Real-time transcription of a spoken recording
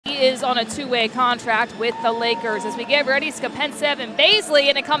is on a two-way contract with the Lakers. As we get ready, Skapencev and Baisley,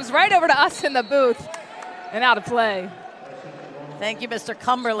 and it comes right over to us in the booth and out of play. Thank you, Mr.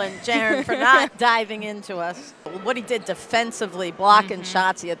 Cumberland, Jaron, for not diving into us. What he did defensively, blocking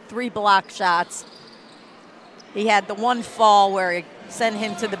shots. He had 3 block shots. He had the one fall where he sent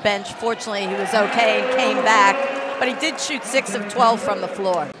him to the bench. Fortunately, he was okay and came back, but he did shoot 6 of 12 from the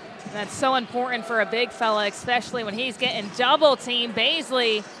floor. That's so important for a big fella, especially when he's getting double teamed.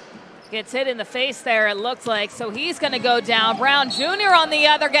 Baisley gets hit in the face there, it looked like, so he's going to go down. Brown Jr. on the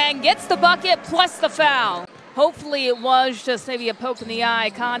other gang gets the bucket plus the foul. Hopefully it was just maybe a poke in the eye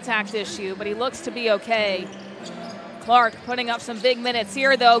contact issue, but he looks to be okay. Clark putting up some big minutes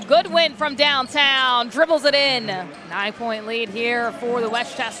here, though. Good win from downtown, dribbles it in. 9-point lead here for the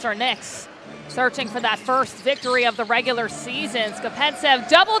Westchester Knicks, searching for that first victory of the regular season. Skapencev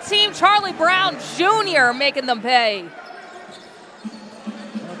double team Charlie Brown Jr. making them pay.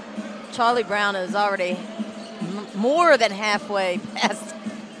 Charlie Brown is already more than halfway past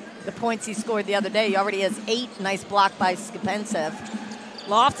the points he scored the other day. He already has 8. Nice block by Skapencev.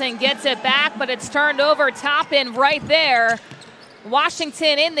 Lofton gets it back, but it's turned over. Toppin right there.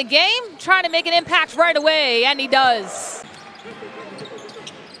 Washington in the game, trying to make an impact right away, and he does.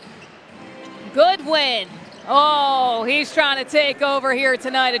 Good win. Oh, he's trying to take over here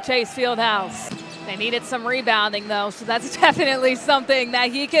tonight at Chase Fieldhouse. They needed some rebounding, though, so that's definitely something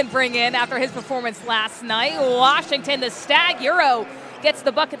that he can bring in after his performance last night. Washington, the Stag Euro, gets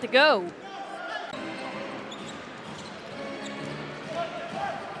the bucket to go.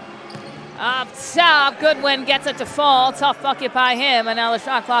 Up top, Goodwin gets it to fall. Tough bucket by him, and now the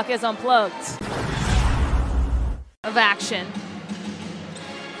shot clock is unplugged. Of action.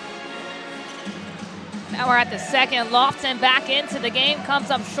 Now we're at the second. Lofton back into the game,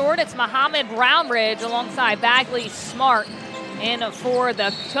 comes up short. It's Mohamed Brownridge alongside Bagley Smart in for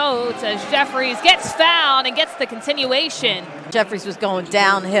the Coats as Jeffries gets fouled and gets the continuation. Jeffries was going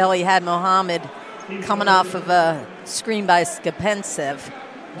downhill. He had Mohamed coming off of a screen by Skapencev.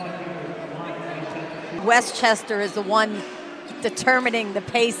 Westchester is the one determining the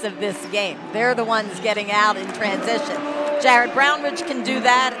pace of this game. They're the ones getting out in transition. Jared Brownridge can do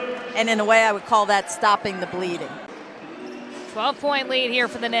that, and in a way I would call that stopping the bleeding. 12-point lead here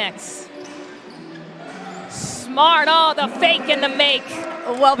for the Knicks. Smart, oh, the fake and the make.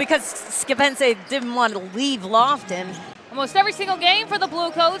 Well, because Skapencev didn't want to leave Lofton. Almost every single game for the Blue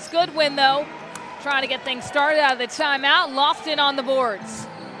Coats. Good win, though. Trying to get things started out of the timeout. Lofton on the boards.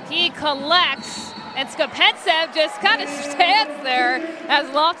 He collects, and Skapencev just kind of stands there as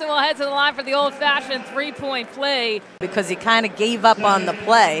Lofton will head to the line for the old-fashioned three-point play. Because he kind of gave up on the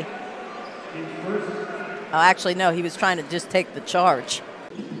play. Oh, actually, no, he was trying to just take the charge.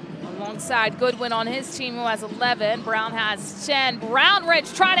 Alongside Goodwin on his team, who has 11. Brown has 10.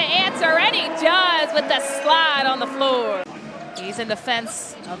 Brownridge trying to answer, and he does with the slide on the floor. He's in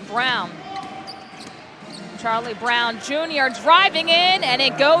defense of Brown. Charlie Brown Jr. driving in, and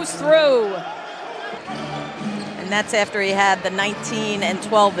it goes through. And that's after he had the 19 and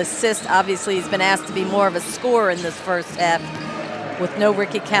 12 assists. Obviously, he's been asked to be more of a scorer in this first half with no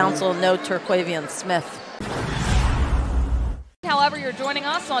Ricky Council, no Terquavion Smith. However, you're joining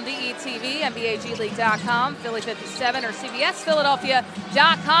us on DETV, NBAGleague.com, Philly 57, or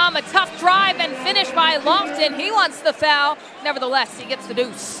CBSPhiladelphia.com. A tough drive and finish by Lofton. He wants the foul. Nevertheless, he gets the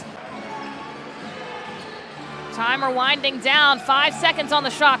deuce. Timer winding down. 5 seconds on the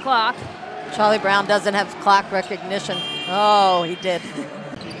shot clock. Charlie Brown doesn't have clock recognition. Oh, he did.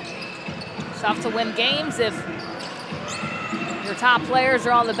 Tough to win games if your top players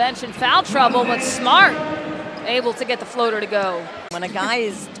are on the bench in foul trouble, but Smart able to get the floater to go. When a guy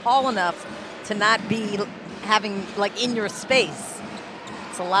is tall enough to not be having, like, in your space,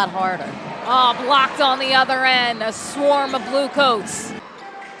 it's a lot harder. Oh, blocked on the other end. A swarm of Blue Coats.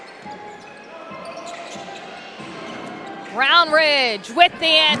 Brownridge with the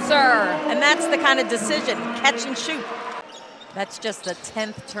answer. And that's the kind of decision, catch and shoot. That's just the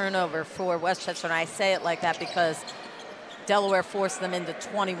 10th turnover for Westchester, and I say it like that because Delaware forced them into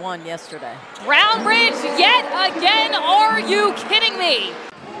 21 yesterday. Brownridge yet again, are you kidding me?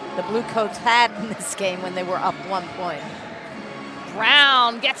 The Blue Coats had in this game when they were up 1 point.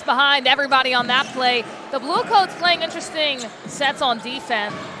 Brown gets behind everybody on that play. The Blue Coats playing interesting sets on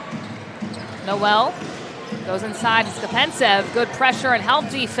defense. Noel goes inside to Skapencev. Good pressure and help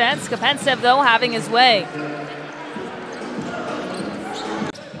defense. Skapencev, though, having his way.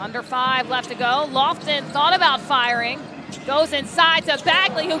 Under 5 left to go. Lofton thought about firing. Goes inside to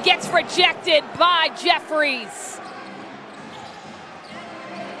Bagley, who gets rejected by Jeffries.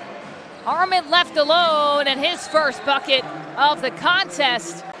 Harmon left alone, and his first bucket of the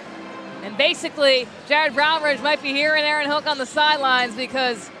contest. And basically, Jared Brownridge might be hearing Aaron Hook on the sidelines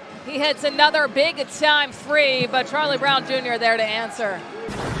because he hits another big-time three, but Charlie Brown Jr. there to answer.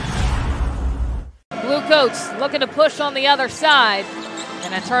 Blue Coats looking to push on the other side.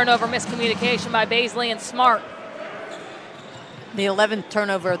 And a turnover miscommunication by Baisley and Smart. The 11th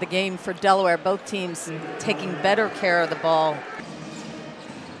turnover of the game for Delaware. Both teams taking better care of the ball.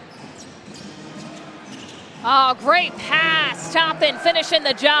 Oh, great pass. Toppin finishing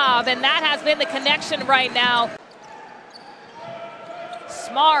the job, and that has been the connection right now.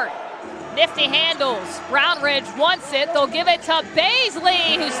 Smart, nifty handles. Brownridge wants it. They'll give it to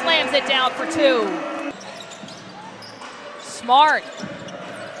Baisley, who slams it down for two. Smart.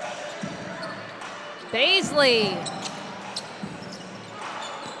 Baisley.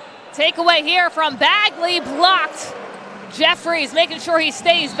 Takeaway here from Bagley, blocked. Jeffries making sure he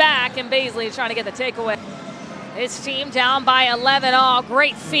stays back, and Baisley is trying to get the takeaway. His team down by 11 all.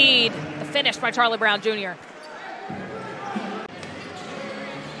 Great feed. The finish by Charlie Brown Jr.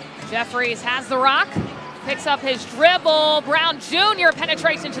 Jeffries has the rock. Picks up his dribble. Brown Jr.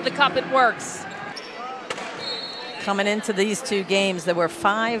 penetrates into the cup. It works. Coming into these two games, there were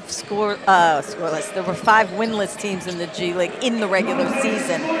five scoreless. There were five winless teams in the G League in the regular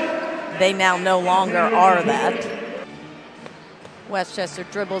season. They now no longer are that. Westchester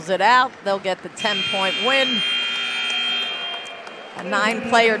dribbles it out. They'll get the 10-point win. A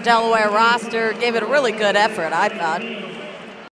 9-player Delaware roster gave it a really good effort, I thought.